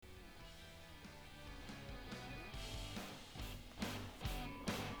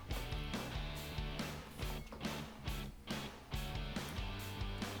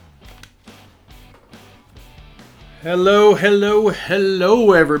Hello, hello,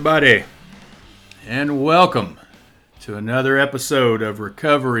 hello, everybody, and welcome to another episode of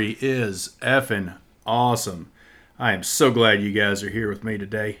Recovery is Effing Awesome. I am so glad you guys are here with me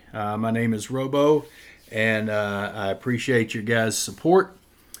today. My name is Robo, and I appreciate your guys' support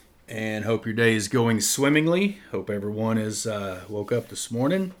and hope your day is going swimmingly. Hope everyone is woke up this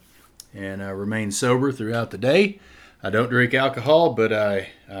morning and remain sober throughout the day. I don't drink alcohol, but I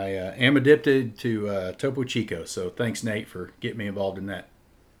am addicted to Topo Chico. So thanks, Nate, for getting me involved in that.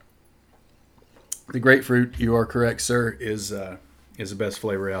 The grapefruit, you are correct, sir, is the best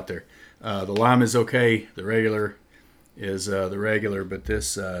flavor out there. The lime is okay. The regular is the regular, but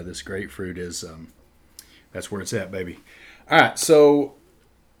this grapefruit is that's where it's at, baby. All right, so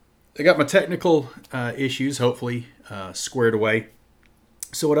I got my technical issues hopefully squared away.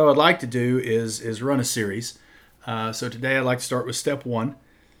 So what I would like to do is run a series. So today I'd like to start with step 1,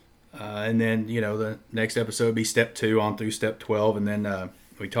 and then the next episode would be step 2 on through step 12, and then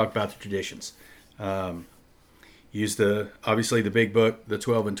we talk about the traditions. Use obviously the big book, the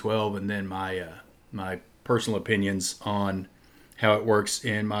 12 and 12, and then my personal opinions on how it works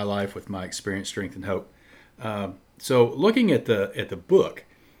in my life with my experience, strength, and hope. So looking at the book,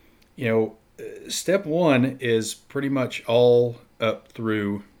 step 1 is pretty much all up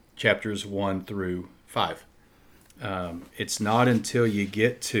through chapters 1 through 5. It's not until you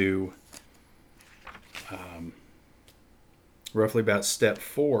get to roughly about step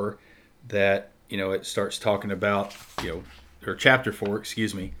 4 that it starts talking about or chapter 4,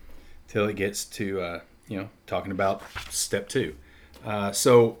 excuse me, till it gets to talking about step 2.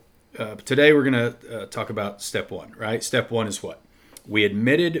 So today we're going to talk about step 1. Right? Step 1 is what? We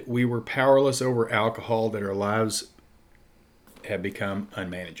admitted we were powerless over alcohol, that our lives have become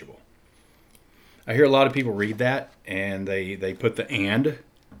unmanageable. I hear a lot of people read that and they put the "and,"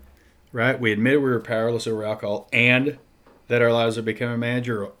 right? We admitted we were powerless over alcohol and that our lives have become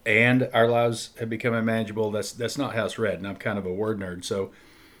unmanageable, and our lives have become unmanageable. That's not how it's read, and I'm kind of a word nerd. So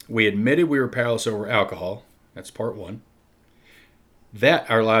we admitted we were powerless over alcohol. That's part 1. That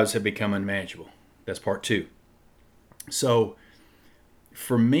our lives have become unmanageable. That's part 2. So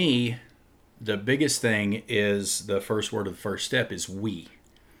for me, the biggest thing is the first word of the first step is we.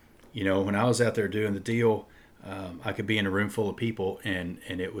 When I was out there doing the deal, I could be in a room full of people, and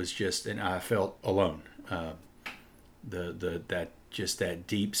it was just, and I felt alone. That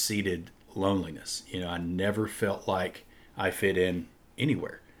deep-seated loneliness. I never felt like I fit in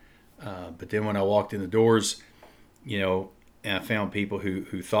anywhere. But then when I walked in the doors, and I found people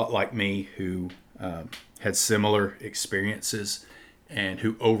who thought like me, who had similar experiences, and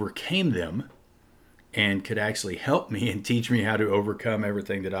who overcame them, and could actually help me and teach me how to overcome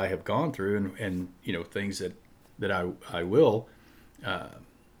everything that I have gone through, and things that I will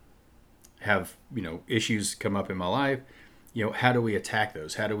have issues come up in my life. How do we attack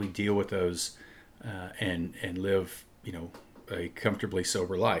those? How do we deal with those and live a comfortably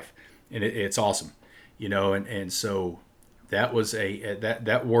sober life? And it's awesome, and so that was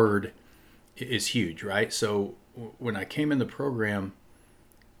that word is huge, right? So when I came in the program,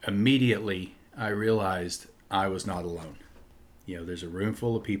 immediately I realized I was not alone. There's a room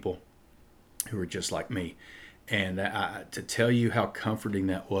full of people who are just like me. And to tell you how comforting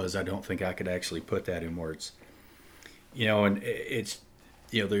that was, I don't think I could actually put that in words. And it's,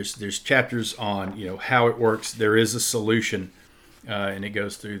 there's chapters on, how it works. There is a solution, and it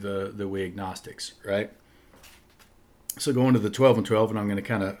goes through the we agnostics, right? So going to the 12 and 12, and I'm going to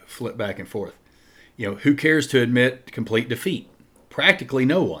kind of flip back and forth. Who cares to admit complete defeat? Practically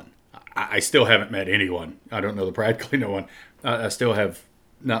no one. I still haven't met anyone. I don't know the practically no one. I still have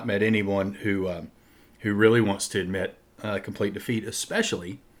not met anyone who really wants to admit complete defeat,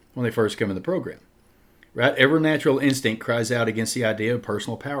 especially when they first come in the program. Right? Every natural instinct cries out against the idea of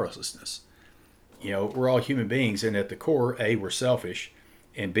personal powerlessness. We're all human beings, and at the core, A, we're selfish,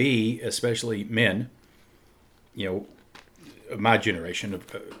 and B, especially men, of my generation,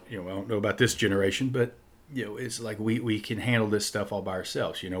 I don't know about this generation, but it's like we can handle this stuff all by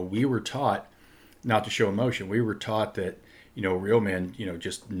ourselves. We were taught not to show emotion. We were taught that, real men,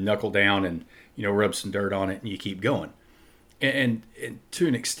 just knuckle down and, rub some dirt on it and you keep going. And to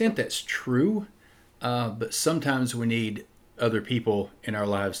an extent that's true, but sometimes we need other people in our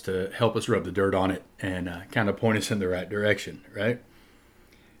lives to help us rub the dirt on it and kind of point us in the right direction, right?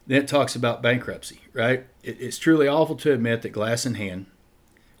 Then it talks about bankruptcy, right? It's truly awful to admit that, glass in hand,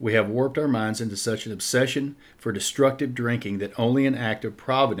 we have warped our minds into such an obsession for destructive drinking that only an act of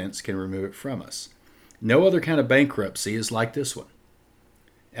providence can remove it from us. No other kind of bankruptcy is like this one.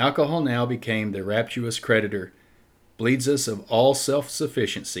 Alcohol now became the rapturous creditor, bleeds us of all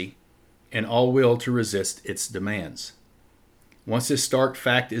self-sufficiency, and all will to resist its demands. Once this stark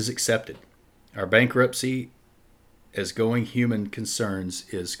fact is accepted, our bankruptcy as going human concerns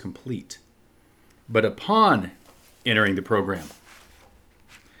is complete. But upon entering the program,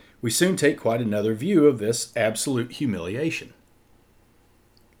 we soon take quite another view of this absolute humiliation.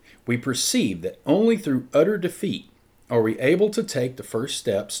 We perceive that only through utter defeat are we able to take the first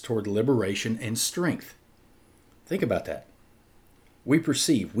steps toward liberation and strength. Think about that. We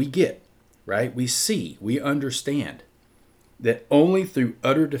perceive, we get, right? We see, we understand that only through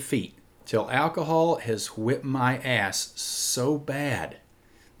utter defeat, till alcohol has whipped my ass so bad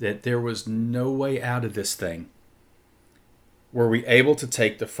that there was no way out of this thing, were we able to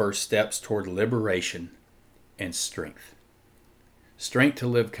take the first steps toward liberation and strength. Strength to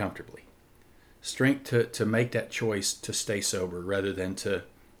live comfortably. Strength to make that choice to stay sober rather than to,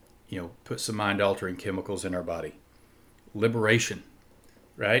 put some mind-altering chemicals in our body. Liberation,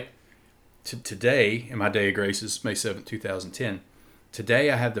 right? Today, in my day of grace is May 7th, 2010.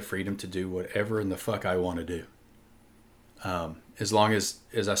 Today I have the freedom to do whatever in the fuck I want to do. As long as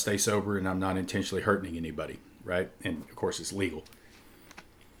I stay sober and I'm not intentionally hurting anybody, right? And of course it's legal.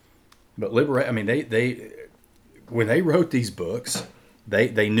 But they when they wrote these books,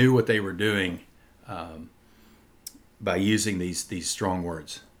 they knew what they were doing by using these strong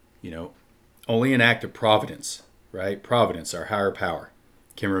words. Only an act of providence, right? Providence, our higher power,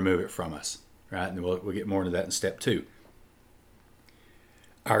 can remove it from us, right? And we'll get more into that in step 2.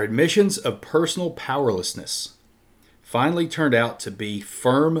 Our admissions of personal powerlessness finally turned out to be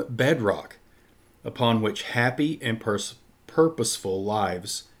firm bedrock upon which happy and purposeful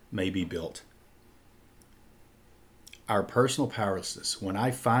lives may be built. Our personal powerlessness, when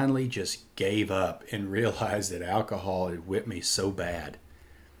I finally just gave up and realized that alcohol had whipped me so bad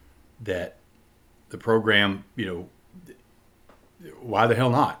that the program, why the hell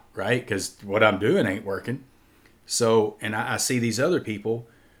not, right? Because what I'm doing ain't working. So, and I see these other people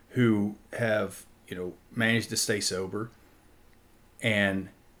who have, managed to stay sober, and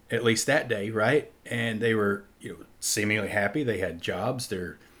at least that day, right? And they were, seemingly happy. They had jobs.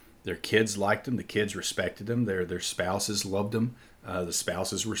 Their kids liked them. The kids respected them. Their spouses loved them. The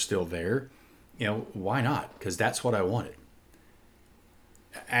spouses were still there. Why not? Because that's what I wanted.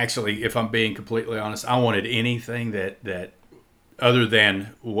 Actually, if I'm being completely honest, I wanted anything that other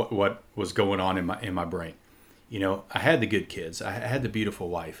than what was going on in my brain. I had the good kids. I had the beautiful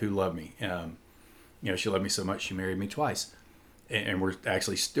wife who loved me. She loved me so much she married me twice, and we're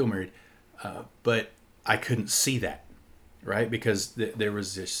actually still married. But I couldn't see that, right? Because there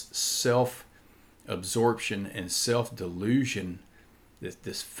was this self-absorption and self-delusion,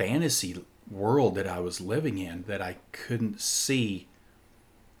 this fantasy world that I was living in, that I couldn't see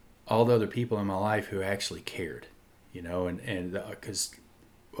all the other people in my life who actually cared, and because,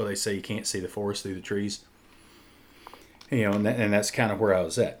 they say you can't see the forest through the trees, and that's kind of where I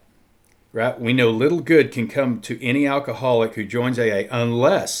was at, right? We know little good can come to any alcoholic who joins AA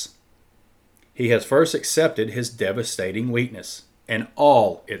unless he has first accepted his devastating weakness and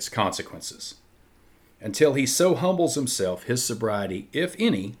all its consequences. Until he so humbles himself, his sobriety, if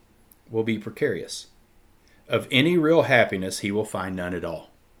any, will be precarious. Of any real happiness, he will find none at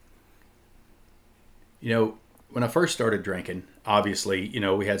all. When I first started drinking, obviously,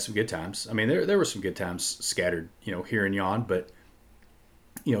 we had some good times. I mean, there were some good times scattered, here and yon, but,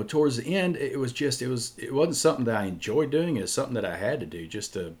 towards the end, it wasn't something that I enjoyed doing. It was something that I had to do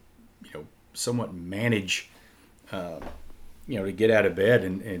just to, somewhat manage, to get out of bed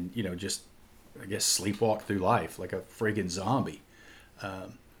and just, I guess, sleepwalk through life like a friggin' zombie.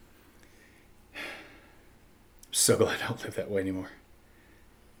 So glad I don't live that way anymore.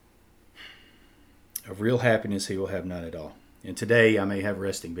 Of real happiness, he will have none at all. And today I may have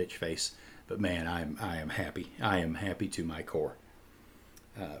resting bitch face, but man, I am happy. I am happy to my core.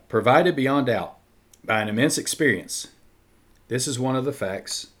 Provided beyond doubt by an immense experience, this is one of the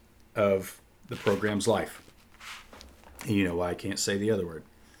facts of the program's life. And you know why I can't say the other word.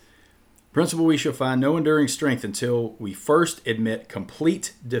 Principle we shall find no enduring strength until we first admit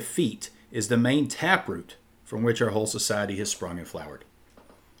complete defeat is the main taproot from which our whole society has sprung and flowered.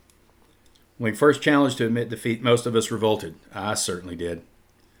 When we first challenged to admit defeat, most of us revolted. I certainly did.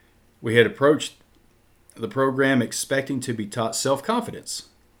 We had approached the program expecting to be taught self-confidence.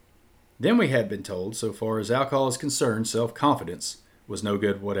 Then we had been told, so far as alcohol is concerned, self-confidence was no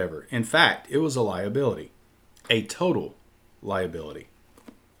good whatever. In fact, it was a liability. A total liability.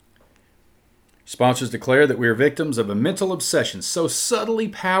 Sponsors declare that we are victims of a mental obsession so subtly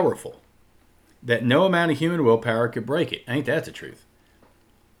powerful that no amount of human willpower could break it. Ain't that the truth?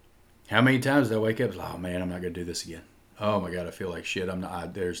 How many times did I wake up? Oh man, I'm not going to do this again. Oh my God, I feel like shit.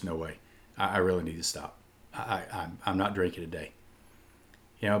 There's no way. I really need to stop. I'm not drinking today.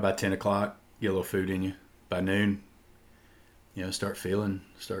 By 10 o'clock, get a little food in you. By noon, start feeling,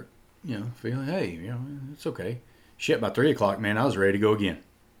 hey, it's okay. Shit, by 3 o'clock, man, I was ready to go again.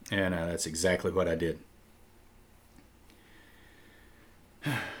 And that's exactly what I did.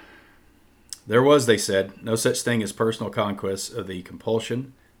 There was, they said, no such thing as personal conquest of the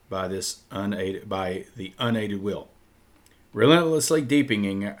compulsion by the unaided will. Relentlessly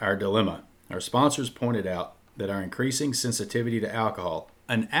deepening our dilemma, our sponsors pointed out that our increasing sensitivity to alcohol,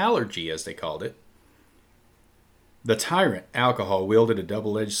 an allergy as they called it, the tyrant alcohol wielded a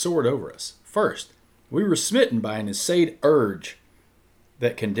double-edged sword over us. First, we were smitten by an insane urge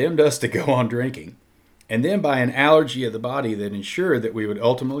that condemned us to go on drinking, and then by an allergy of the body that ensured that we would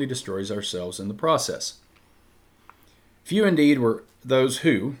ultimately destroy ourselves in the process. Few indeed were those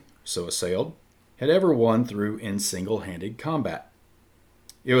who, so assailed, had ever won through in single-handed combat.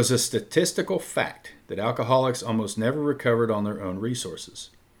 It was a statistical fact that alcoholics almost never recovered on their own resources.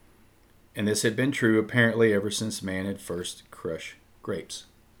 And this had been true apparently ever since man had first crushed grapes.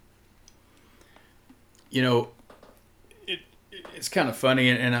 It's kind of funny,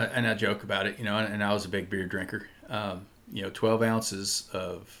 and I joke about it, and I was a big beer drinker. 12 ounces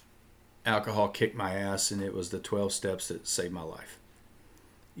of alcohol kicked my ass, and it was the 12 steps that saved my life.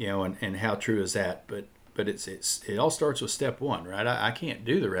 And how true is that? But it all starts with step one, right? I can't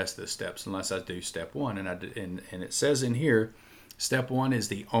do the rest of the steps unless I do step one, and it says in here, step one is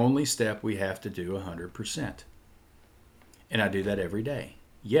the only step we have to do 100%. And I do that every day.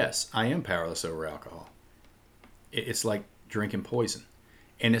 Yes, I am powerless over alcohol. It's like drinking poison.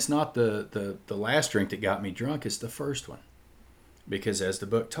 And it's not the last drink that got me drunk, it's the first one. Because as the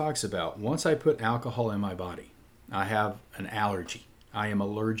book talks about, once I put alcohol in my body, I have an allergy. I am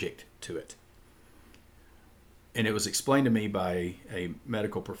allergic to it. And it was explained to me by a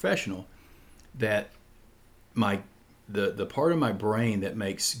medical professional that the part of my brain that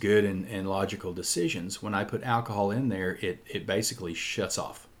makes good and logical decisions, when I put alcohol in there, it basically shuts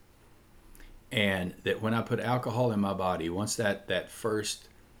off. And that when I put alcohol in my body, once that first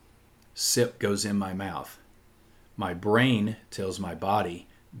sip goes in my mouth, my brain tells my body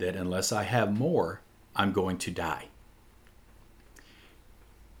that unless I have more, I'm going to die.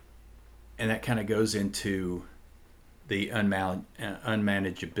 And that kind of goes into the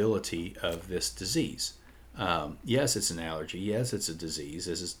unmanageability of this disease. Yes, it's an allergy. Yes, it's a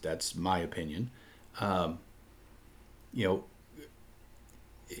disease. That's my opinion.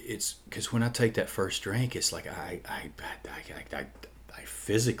 It's because when I take that first drink, it's like I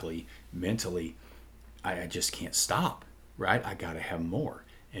physically, mentally, I just can't stop. Right? I got to have more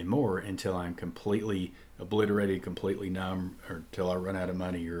and more until I'm completely obliterated, completely numb, or until I run out of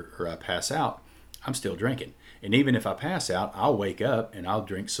money or I pass out. I'm still drinking. And even if I pass out, I'll wake up and I'll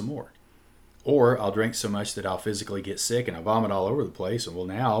drink some more. Or I'll drink so much that I'll physically get sick and I vomit all over the place. And well,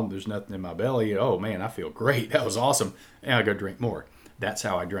 now there's nothing in my belly. Oh man, I feel great. That was awesome. And I go drink more. That's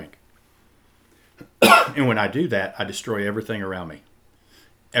how I drink. And when I do that, I destroy everything around me.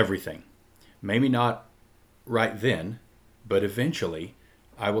 Everything. Maybe not right then, but eventually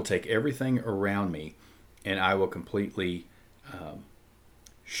I will take everything around me and I will completely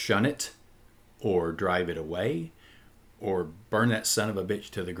shun it or drive it away or burn that son of a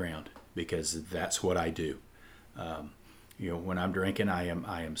bitch to the ground, because that's what I do. When I'm drinking, I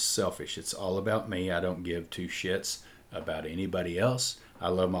am selfish. It's all about me. I don't give two shits about anybody else. I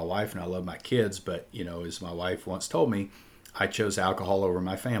love my wife and I love my kids, but as my wife once told me, I chose alcohol over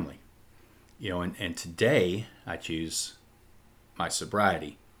my family. And today I choose my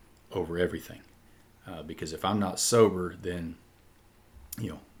sobriety over everything, because if I'm not sober, then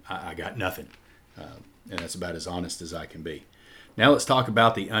I got nothing, and that's about as honest as I can be. Now let's talk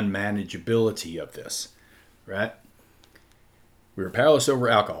about the unmanageability of this, right? We were powerless over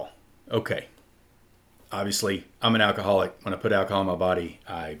alcohol. Okay. Obviously, I'm an alcoholic. When I put alcohol in my body,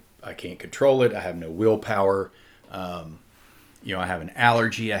 I can't control it. I have no willpower. I have an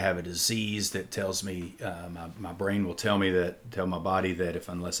allergy. I have a disease that tells me, my brain will tell my body that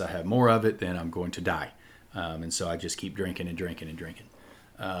unless I have more of it, then I'm going to die. And so I just keep drinking and drinking and drinking,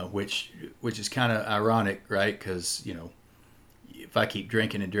 which is kind of ironic, right? Because, if I keep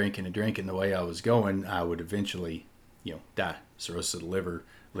drinking and drinking and drinking the way I was going, I would eventually, die. Cirrhosis of the liver,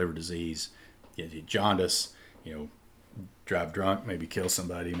 liver disease, jaundice, drive drunk, maybe kill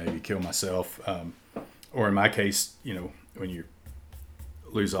somebody, maybe kill myself. Or in my case, when you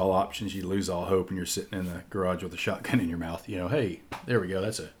lose all options, you lose all hope, and you're sitting in the garage with a shotgun in your mouth. Hey, there we go.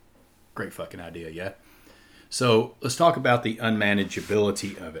 That's a great fucking idea, yeah? So let's talk about the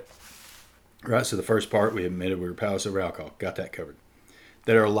unmanageability of it. Right, so the first part, we admitted we were powerless over alcohol. Got that covered.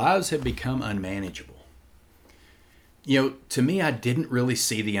 that our lives have become unmanageable. To me, I didn't really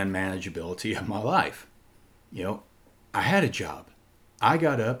see the unmanageability of my life. I had a job. I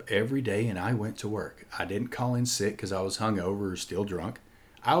got up every day and I went to work. I didn't call in sick because I was hungover or still drunk.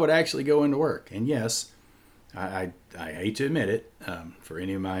 I would actually go into work. And yes, I hate to admit it, for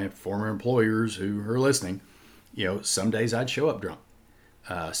any of my former employers who are listening, some days I'd show up drunk,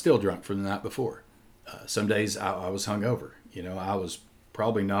 still drunk from the night before. Some days I was hungover. I was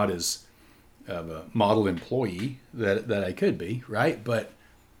probably not as of a model employee that I could be, right? But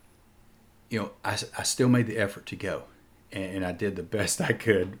I still made the effort to go, and I did the best I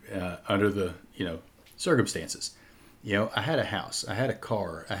could under the circumstances. I had a house, I had a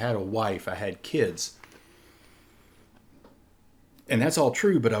car, I had a wife, I had kids, and that's all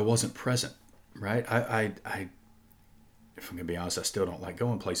true. But I wasn't present, right? If I'm gonna be honest, I still don't like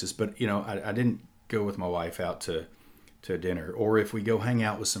going places. But I didn't go with my wife out to dinner, or if we go hang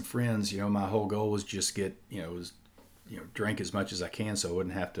out with some friends. My whole goal was just get drink as much as I can so I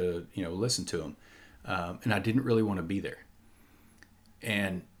wouldn't have to listen to them. And I didn't really want to be there.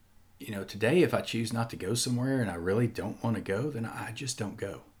 And today, if I choose not to go somewhere and I really don't want to go, then I just don't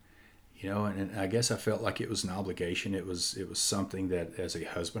go. And I guess I felt like it was an obligation. It was something that as a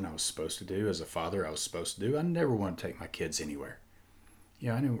husband I was supposed to do, as a father I was supposed to do. I never want to take my kids anywhere.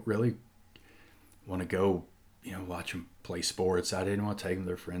 I didn't really want to go watch them play sports. I didn't want to take them to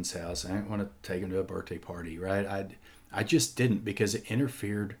their friend's house. I didn't want to take them to a birthday party, right? I just didn't, because it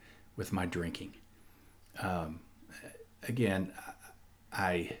interfered with my drinking. Again,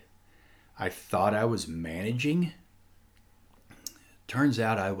 I thought I was managing. Turns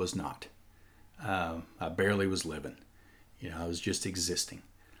out I was not. I barely was living. I was just existing.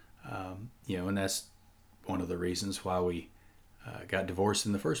 And that's one of the reasons why we got divorced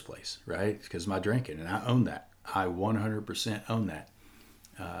in the first place, right? It's because of my drinking, and I own that. I 100% own that.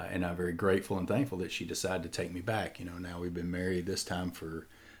 And I'm very grateful and thankful that she decided to take me back. Now we've been married this time for,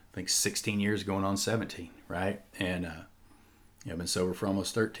 I think, 16 years, going on 17, right? And I've been sober for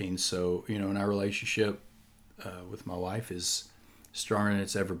almost 13. So, and our relationship with my wife is stronger than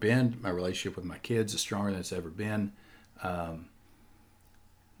it's ever been. My relationship with my kids is stronger than it's ever been. I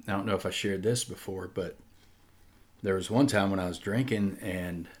don't know if I shared this before, but there was one time when I was drinking,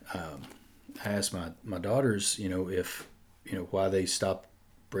 and I asked my daughters, if, why they stopped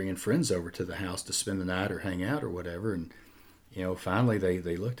bringing friends over to the house to spend the night or hang out or whatever. And, finally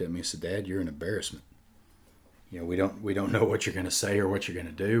they looked at me and said, "Dad, you're an embarrassment. We don't know what you're going to say or what you're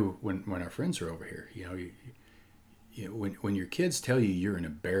going to do when our friends are over here. When your kids tell you you're an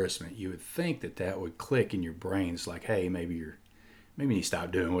embarrassment, you would think that would click in your brains, like, hey, maybe you need to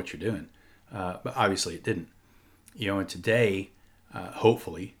stop doing what you're doing." But obviously it didn't. And today,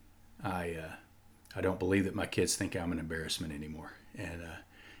 hopefully, I don't believe that my kids think I'm an embarrassment anymore. And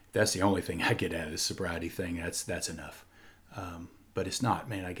that's the only thing I get out of this sobriety thing. That's enough. But it's not,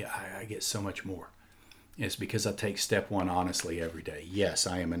 man. I get so much more. It's because I take step one honestly every day. Yes,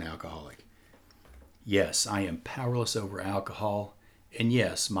 I am an alcoholic. Yes, I am powerless over alcohol. And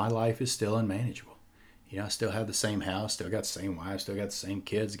yes, my life is still unmanageable. I still have the same house, still got the same wife, still got the same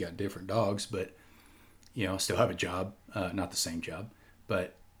kids, got different dogs, but I still have a job, not the same job.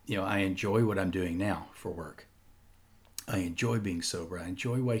 But I enjoy what I'm doing now for work. I enjoy being sober. I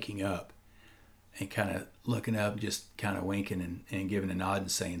enjoy waking up and kind of looking up, just kind of winking and giving a nod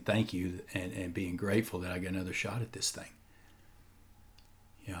and saying thank you, and being grateful that I got another shot at this thing.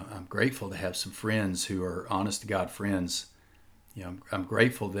 I'm grateful to have some friends who are honest to God friends. I'm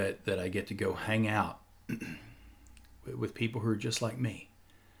grateful that I get to go hang out with people who are just like me.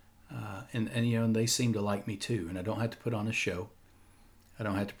 And they seem to like me too. And I don't have to put on a show. I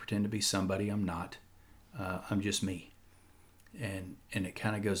don't have to pretend to be somebody I'm not. I'm just me. And it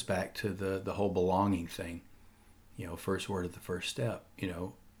kind of goes back to the whole belonging thing. First word of the first step.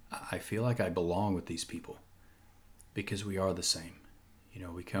 I feel like I belong with these people because we are the same.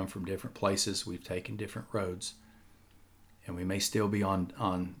 We come from different places. We've taken different roads. And we may still be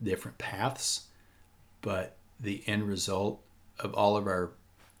on different paths, but the end result of all of our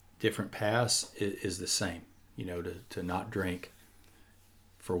different paths is the same. To not drink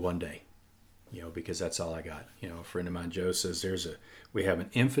for one day. Because that's all I got. A friend of mine, Joe, says we have an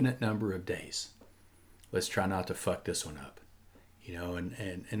infinite number of days. Let's try not to fuck this one up.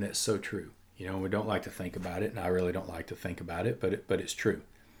 And that's so true. We don't like to think about it, and I really don't like to think about it, but it's true.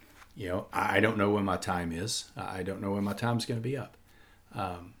 I don't know when my time is. I don't know when my time's going to be up.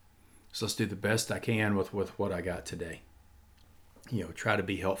 So let's do the best I can with what I got today. Try to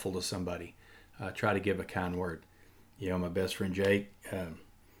be helpful to somebody. Try to give a kind word. My best friend Jake,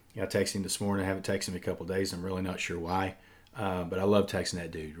 I texted him this morning. I haven't texted him in a couple of days. I'm really not sure why. But I love texting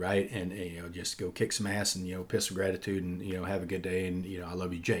that dude, right? And just go kick some ass and piss some gratitude and have a good day and I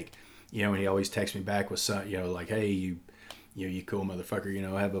love you, Jake. And he always texts me back with some like, hey, you cool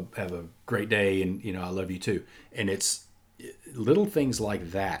motherfucker. Have a great day and I love you too. And it's little things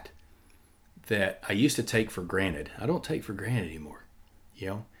like that I used to take for granted. I don't take for granted anymore.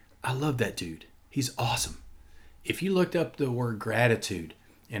 I love that dude. He's awesome. If you looked up the word gratitude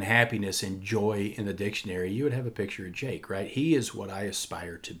and happiness and joy in the dictionary, you would have a picture of Jake, right? He is what I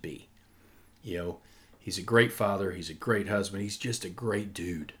aspire to be. He's a great father. He's a great husband. He's just a great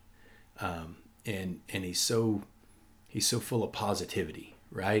dude. And he's so full of positivity,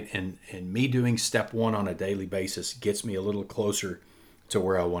 right? And me doing step one on a daily basis gets me a little closer to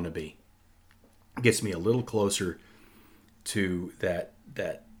where I want to be. Gets me a little closer to that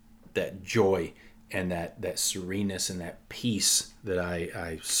joy and that sereneness and that peace that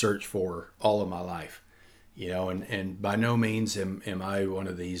I search for all of my life, and by no means am I one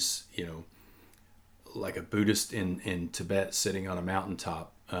of these, like a Buddhist in Tibet sitting on a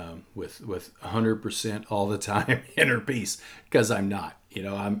mountaintop with 100% all the time inner peace, because I'm not.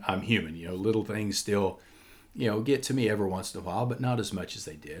 I'm human. Little things still get to me every once in a while, but not as much as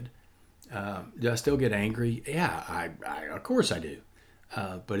they did. Do I still get angry? Yeah, I of course I do.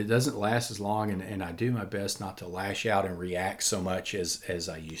 But it doesn't last as long, and I do my best not to lash out and react so much as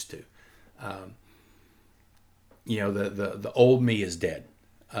I used to. The old me is dead.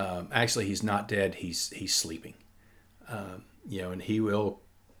 Actually, he's not dead. He's sleeping. And he will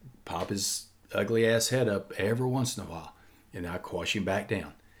pop his ugly ass head up every once in a while, and I quash him back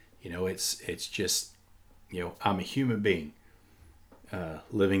down. It's just, I'm a human being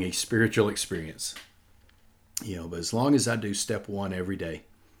living a spiritual experience. But as long as I do step one every day,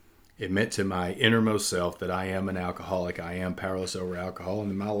 admit to my innermost self that I am an alcoholic, I am powerless over alcohol,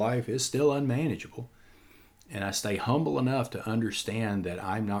 and my life is still unmanageable, and I stay humble enough to understand that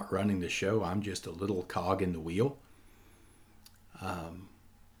I'm not running the show, I'm just a little cog in the wheel.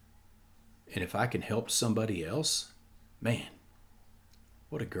 And if I can help somebody else, man,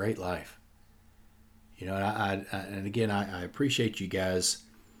 what a great life. And again, I appreciate you guys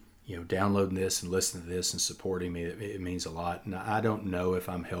downloading this and listening to this and supporting me. It means a lot. And I don't know if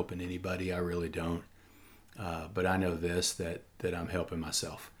I'm helping anybody. I really don't. But I know this, that I'm helping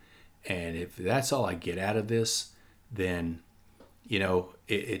myself. And if that's all I get out of this, then,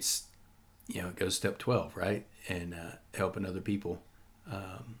 it goes step 12, right? And helping other people,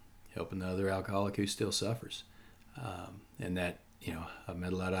 helping the other alcoholic who still suffers. And that, I've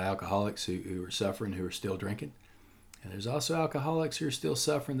met a lot of alcoholics who are suffering, who are still drinking. And there's also alcoholics who are still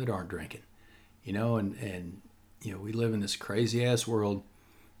suffering that aren't drinking, and we live in this crazy ass world,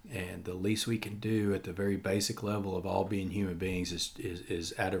 and the least we can do at the very basic level of all being human beings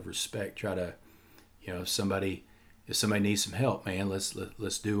is out of respect, try to, if somebody needs some help, man,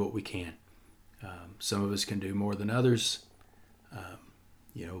 let's do what we can. Some of us can do more than others,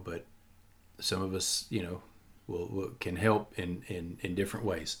 but some of us, can help in different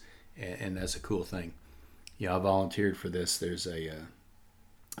ways, and that's a cool thing. I volunteered for this. There's a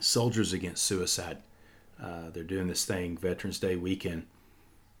Soldiers Against Suicide. They're doing this thing, Veterans Day weekend,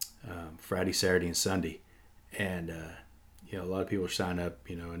 Friday, Saturday, and Sunday. And, a lot of people sign up,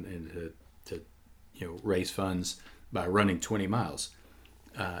 and to raise funds by running 20 miles.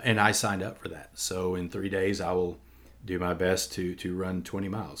 And I signed up for that. So in 3 days, I will do my best to run 20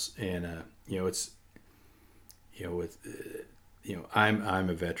 miles. And, I'm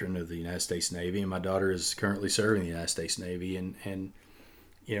a veteran of the United States Navy, and my daughter is currently serving the United States Navy. And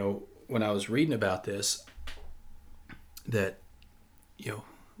when I was reading about this, that,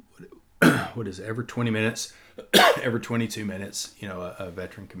 what is it, every 20 minutes, every 22 minutes, a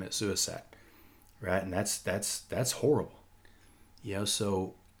veteran commits suicide, right? And that's horrible.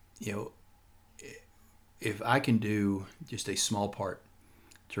 So, if I can do just a small part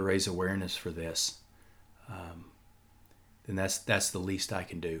to raise awareness for this, then that's the least I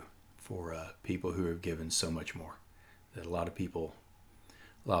can do for people who have given so much more. That a lot of people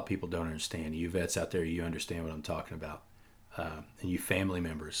don't understand. You vets out there, you understand what I'm talking about, and you family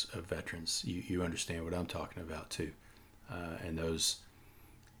members of veterans, you understand what I'm talking about too. And those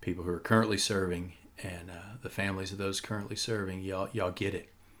people who are currently serving and the families of those currently serving, y'all get it.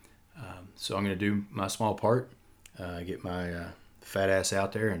 So I'm going to do my small part, get my fat ass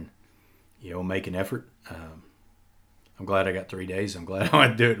out there and make an effort. I'm glad I got 3 days. I'm glad I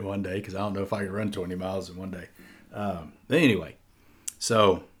went to do it in one day, because I don't know if I can run 20 miles in one day. But anyway,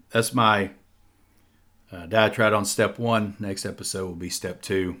 so that's my diatribe on step one. Next episode will be step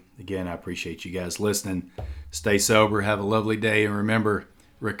 2. Again, I appreciate you guys listening. Stay sober. Have a lovely day. And remember,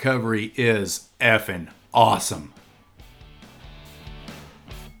 recovery is effing awesome.